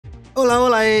Hola,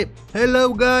 hola, hello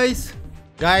guys!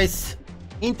 Guys,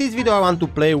 in this video I want to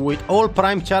play with all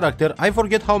prime character. I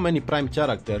forget how many prime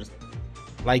characters.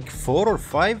 Like 4 or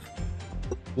 5?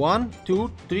 1,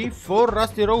 2, 3, 4,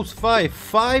 Rusty Rose 5.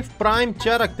 5 prime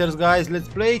characters, guys. Let's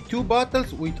play 2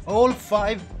 battles with all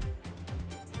 5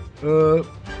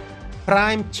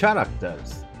 prime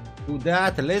characters. To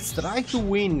that, let's try to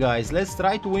win, guys. Let's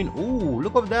try to win. Ooh,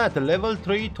 look at that. Level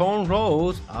 3 Thorn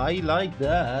Rose. I like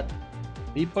that.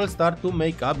 People start to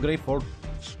make upgrade for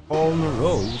Thorn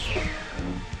Rose.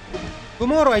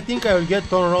 Tomorrow I think I will get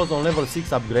Thorn Rose on level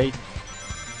 6 upgrade.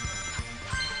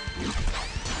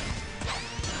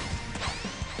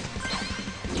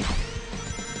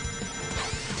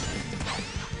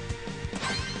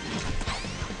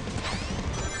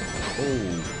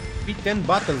 Oh, beat 10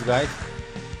 battles, guys.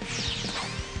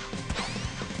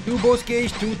 2 Boss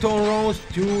Cage, 2 Thorn Rose,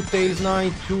 2 Tails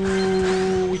Knight,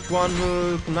 2... which one?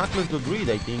 Knuckles the Druid,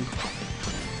 I think.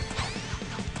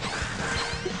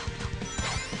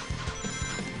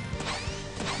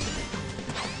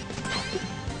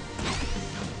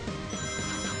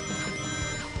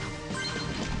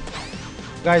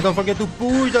 Guys, don't forget to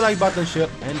push the like button, share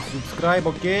and subscribe,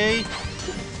 okay?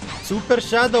 Super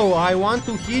Shadow, I want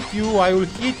to hit you, I will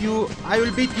hit you, I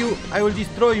will beat you, I will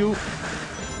destroy you.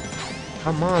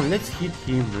 Come on, let's hit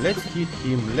him, let's hit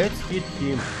him, let's hit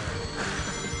him.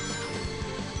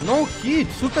 No hit,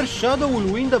 Super Shadow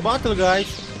will win the battle, guys.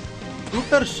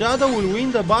 Super Shadow will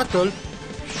win the battle.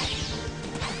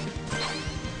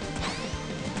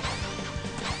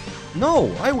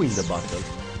 No, I win the battle.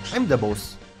 I'm the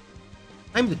boss.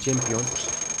 I'm the champion.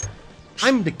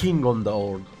 I'm the king on the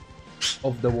world.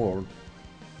 Of the world.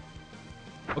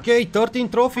 Okay, 13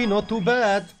 trophy, not too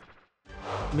bad.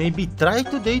 Maybe try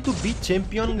today to be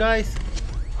champion, guys.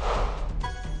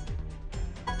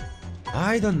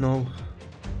 I don't know.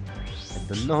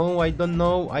 I don't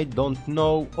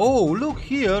know. Oh, look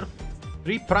here.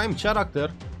 3 prime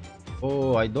character.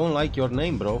 Oh, I don't like your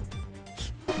name, bro.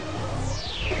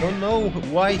 Don't know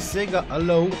why Sega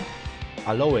allow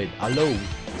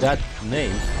that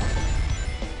name.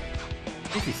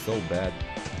 This is so bad.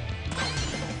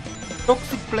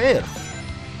 Toxic players.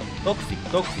 Toxic.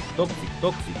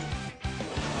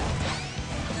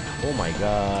 Oh my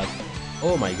god.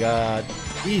 Oh my god.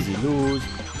 Easy lose.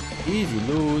 Easy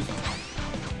lose.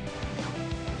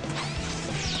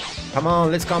 Come on,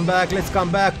 let's come back. Let's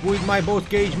come back with my Boss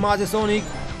Cage, Maze Sonic.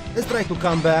 Let's try to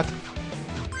come back.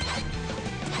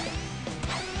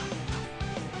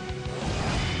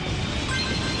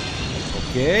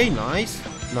 Okay, nice.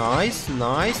 Nice.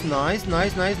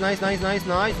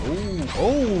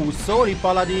 Oh, sorry,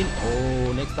 Paladin.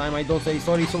 Oh, next time I don't say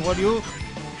sorry for you.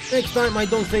 Next time I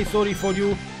don't say sorry for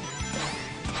you.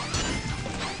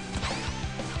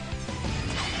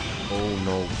 Oh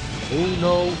no. Oh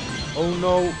no. Oh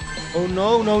no. Oh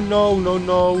no, no.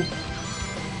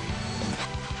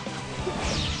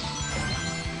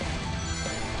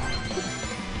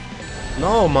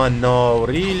 No, man, no.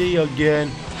 Really, again.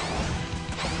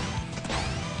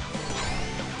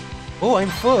 Oh, I'm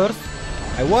first.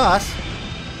 I was.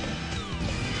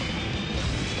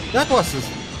 That was a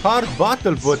hard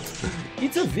battle, but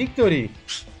it's a victory.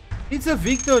 It's a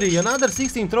victory. Another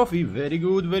 16 trophy. Very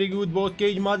good. Both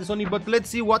Cage, Madison. But let's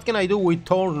see what can I do with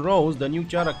Thorn Rose, the new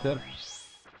character.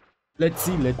 Let's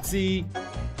see.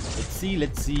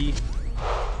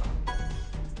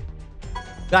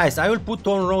 Guys, I will put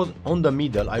Thorn Rose on the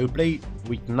middle. I will play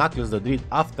with Knuckles the Druid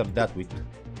after that with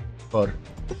her.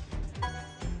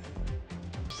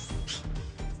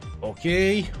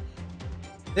 Okay,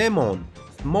 Demon,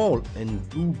 small and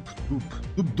doop.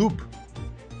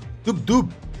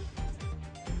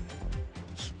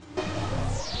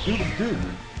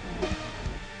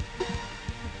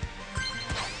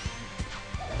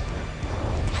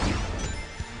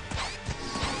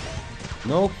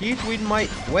 No hit with my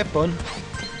weapon.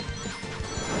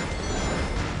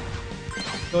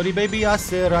 Sorry baby,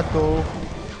 Acerato.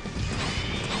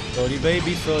 Sorry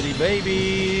baby.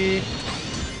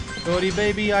 Sorry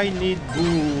baby, I need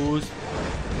boost.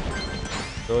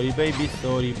 Sorry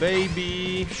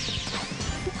baby.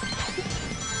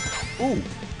 Oh,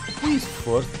 who is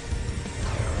first?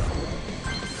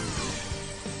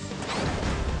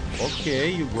 Okay,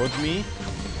 you got me.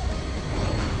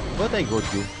 But I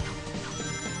got you.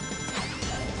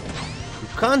 You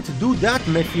can't do that,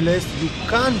 Mephiles. You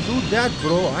can't do that,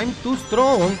 bro. I'm too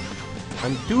strong.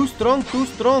 I'm too strong.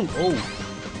 Oh.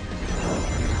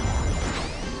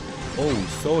 Oh,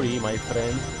 sorry, my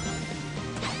friend.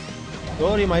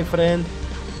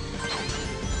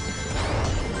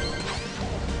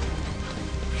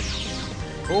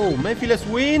 Oh, Mephiles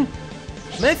win.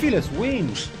 Mephilus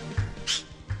wins!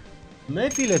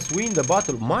 Mephilus win the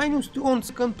battle. -2 on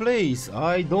second place.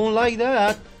 I don't like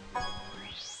that.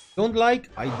 Don't like,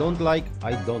 I don't like,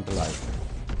 I don't like.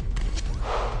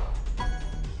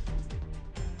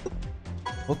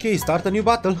 Okay, start a new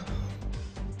battle.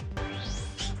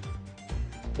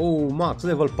 Oh, max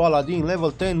level Paladin,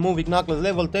 level 10 Moving Knuckles,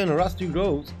 level 10 Rusty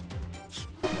Rose.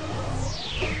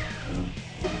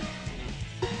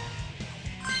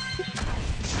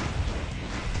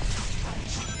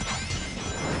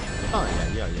 Ay.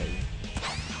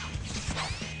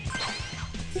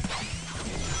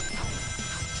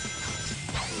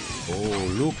 Oh,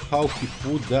 look how he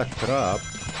put that trap.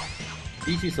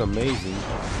 This is amazing.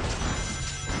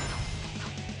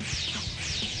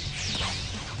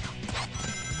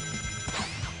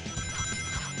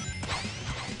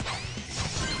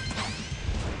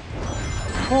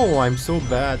 Oh, I'm so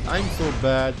bad. I'm so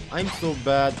bad. I'm so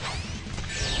bad.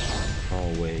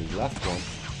 Oh, wait. Last one.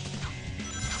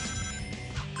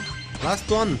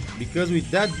 Last one. Because with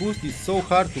that boost, it's so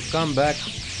hard to come back.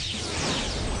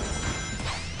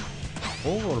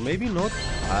 Oh, or maybe not.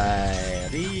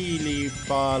 Really,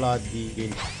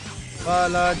 Paladin.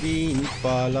 Paladin,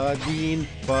 Paladin,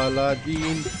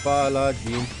 Paladin,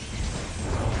 Paladin.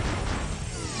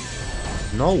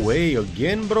 No way.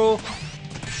 Again, bro.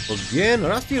 Again,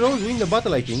 Rusty Rose win the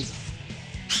battle, I think.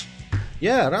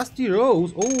 Yeah, Rusty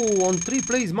Rose. Oh, on 3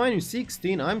 plays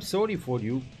 -16. I'm sorry for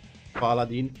you,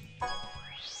 Paladin.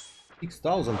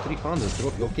 6,300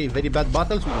 trophy. Okay, very bad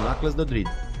battles with Knuckles the Dread.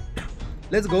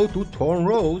 Let's go to Thorn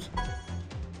Rose.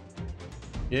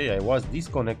 Yeah, I was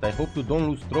disconnected. I hope you don't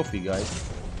lose trophy, guys.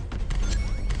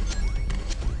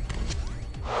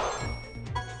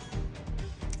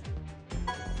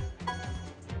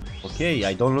 Okay,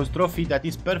 I don't lose trophy, that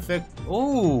is perfect.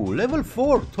 Oh, level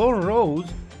 4, Thorn Rose.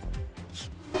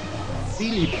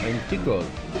 Philip and Tickle.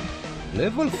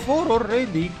 Level 4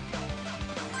 already.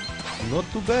 Not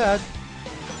too bad.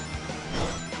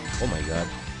 Oh my god.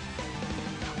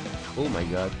 Oh my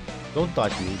god. Don't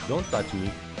touch me, don't touch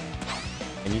me.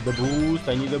 I need a boost,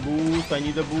 I need a boost, I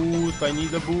need a boost, I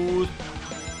need a boost.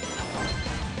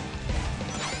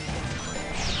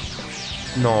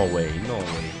 No way, no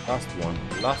way. Last one,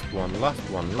 last one, last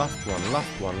one, last one,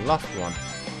 last one, last one.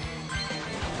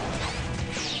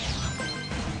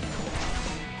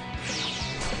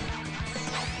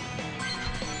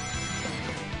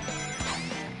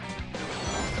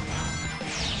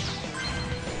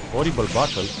 Horrible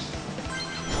battle.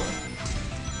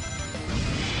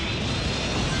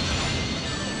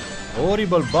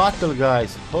 Horrible battle,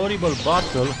 guys. Horrible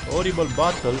battle, horrible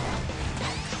battle.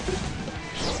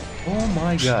 Oh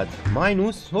my god.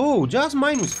 Minus. Oh, just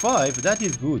 -5. That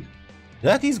is good.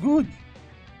 That is good.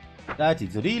 That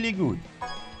is really good.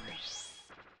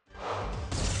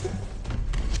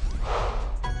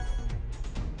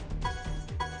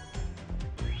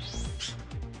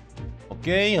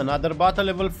 Okay, another battle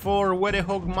level 4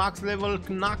 Werehog max level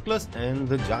Knuckles and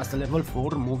just level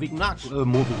 4 moving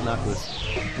Knuckles.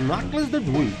 Knuckles the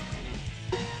Druid.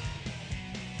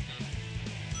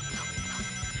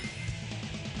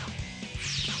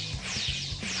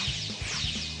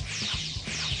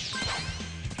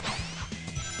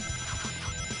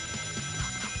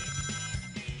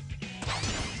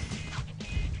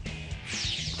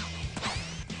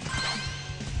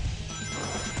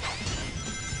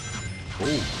 Oh.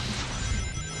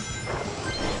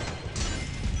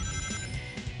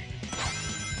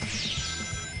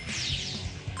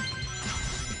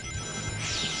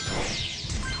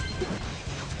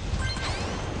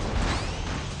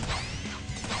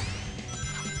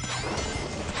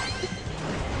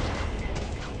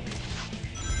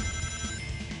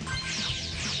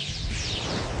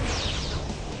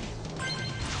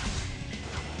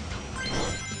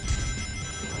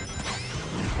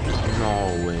 No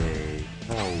way.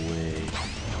 No way.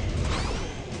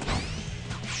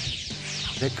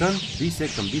 Second? Be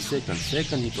second, be second.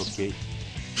 Second, it's okay.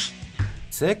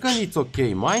 Second, it's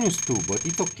okay. -2, but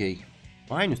it's okay.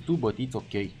 -2, but it's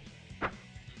okay.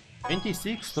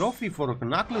 26 trophy for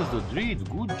Knuckles the Dread.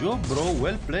 Good job, bro.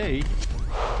 Well played.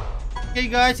 Okay,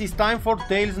 guys, it's time for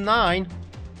Tails 9.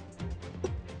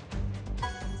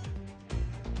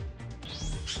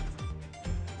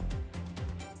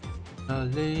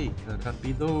 Dale,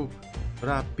 rapido,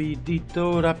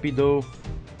 rapidito, rapido.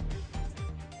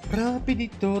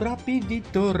 Rapidito,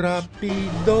 rapidito,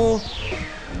 rapido.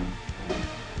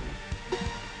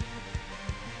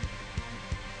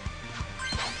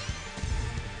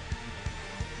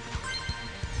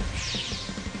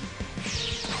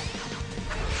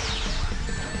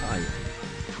 Ay.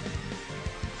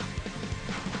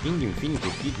 King Infinity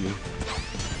hit me.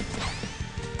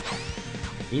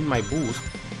 in my boost.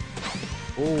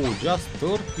 Oh, just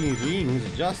 13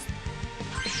 rings, just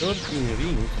 13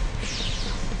 rings.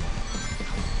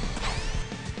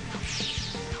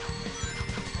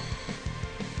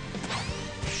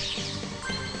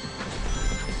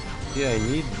 Yeah, I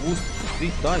need boost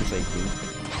 3 times, I think.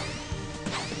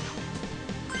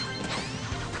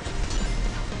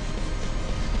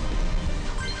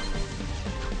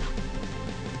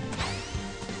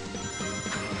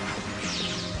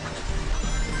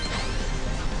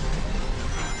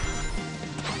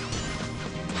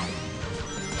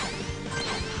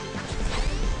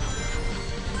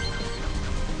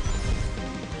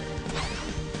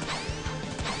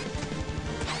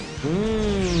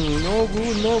 No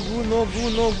good, no good, no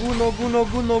good, no good, no good, no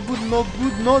good, no good, no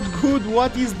good, not good.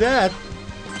 What is that?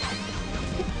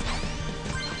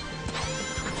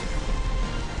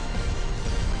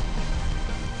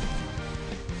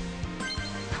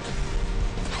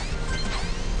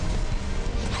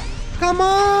 Come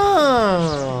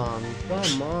on!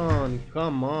 Come on,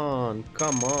 come on,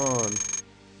 come on.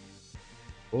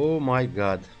 Oh my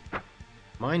god.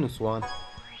 -1.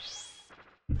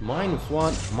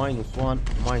 -1, -1,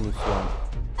 -1.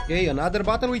 Okay, another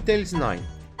battle with Tails 9.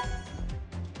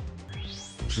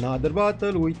 Another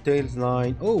battle with Tails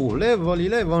 9. Oh, level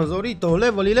 11 Zorito,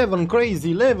 level 11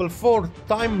 Crazy, level 4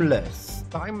 Timeless.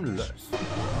 Timeless.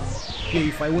 Okay,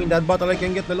 if I win that battle I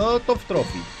can get a lot of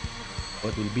trophies.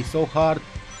 But it will be so hard.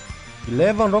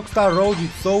 11 Rockstar Road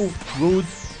is so good.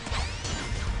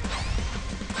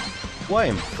 Why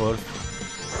am first?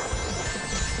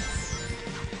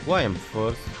 Why am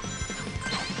first?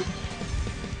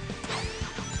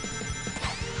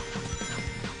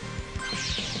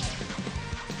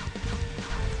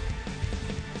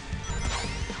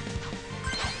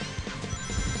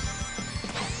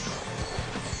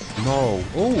 No.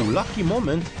 Oh, lucky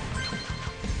moment.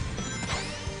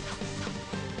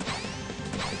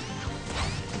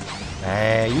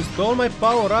 Hey, you stole my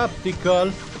power up,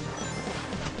 Tickle.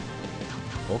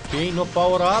 Okay, no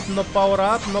power up, no power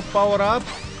up, no power up.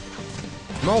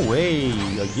 No way.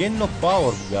 Again, no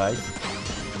power, guys.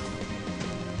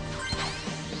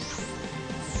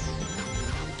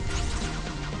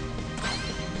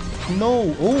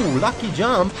 No. Oh, lucky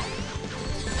jump.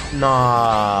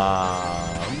 Nah.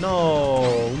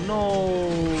 No, no.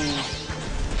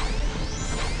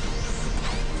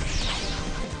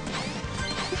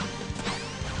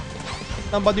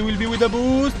 Somebody will be with a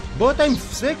boost, but I'm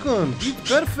second. It's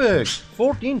perfect.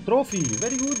 14 trophy.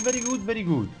 Very good, very good, very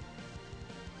good.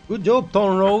 Good job,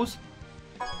 Thorn Rose.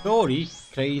 Tori,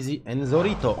 Crazy, and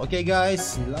Zorito. Okay,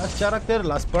 guys, last character,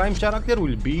 last prime character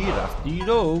will be Rusty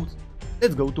Rose.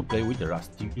 Let's go to play with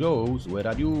Rusty Rose. Where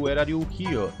are you? Where are you?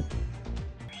 Here.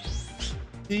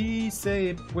 Si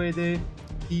se puede,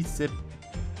 si se...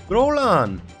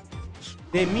 Roland!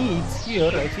 The meets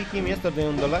here. I see him yesterday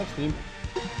on the live stream.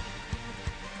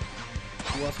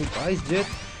 He was with Ice Jet.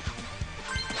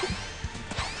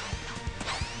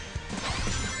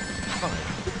 Hi.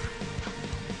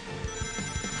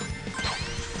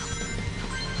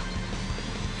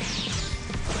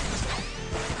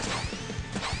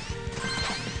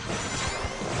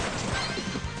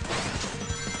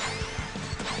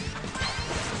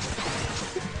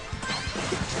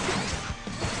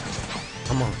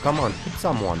 Come on, hit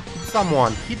someone, hit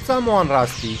someone, hit someone,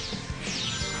 Rusty.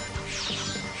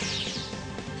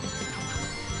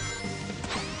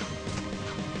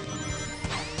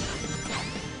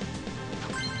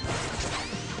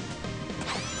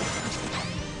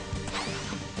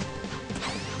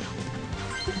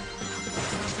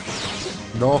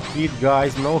 No hit,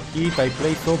 guys, no hit. I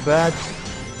play so bad.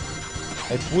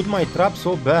 I put my trap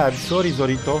so bad. Sorry,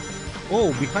 Zorito.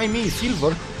 Oh, behind me is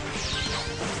Silver.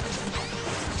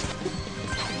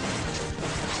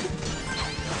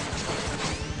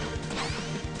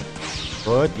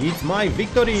 But it's my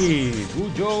victory!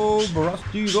 Good job,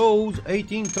 Rusty Rose,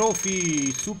 18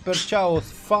 trophy, Super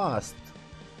Chaos fast,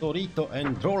 Torito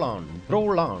and Roland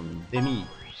Demi.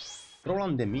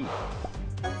 Roland Demi.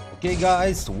 Okay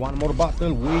guys, one more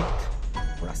battle with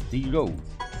Rusty Rose.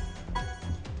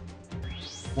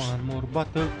 One more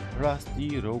battle,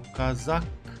 Rusty Rose, Kazak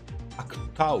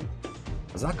Aktau.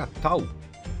 Kazak Aktau.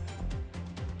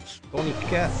 Tony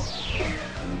Cat.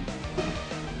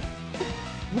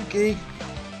 Okay.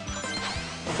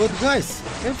 But guys,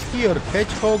 have here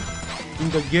hedgehog in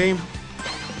the game,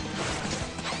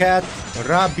 cat,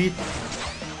 rabbit,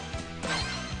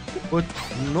 but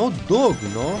no dog,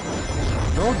 no?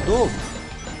 No dog.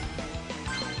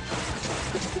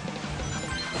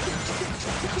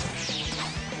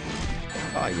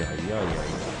 Ay, ay, ay,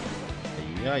 ay.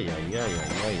 Ay, ay, ay, ay,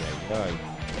 ay, ay, ay.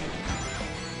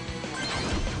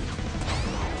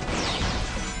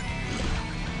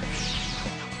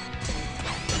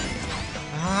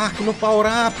 Ah, no power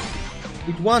up!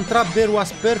 With one trap there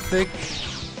was perfect.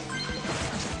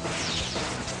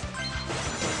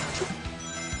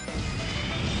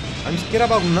 I'm scared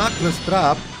about Knuckles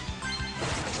trap.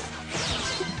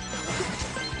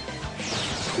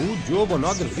 Good job,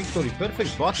 another victory.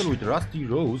 Perfect battle with Rusty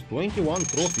Rose. 21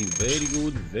 trophy. Very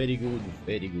good, very good,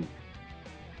 very good.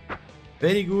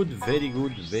 Very good, very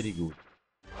good, very good.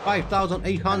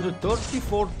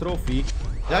 5,834 trophy.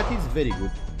 That is very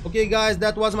good. Okay guys,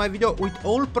 that was my video with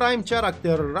all prime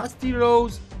character. Rusty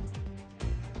Rose,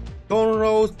 Thorn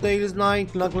Rose, Tails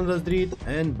 9, Knuckles Street,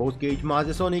 and Boss Cage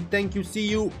Master Sonic. Thank you, see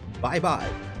you, bye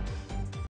bye.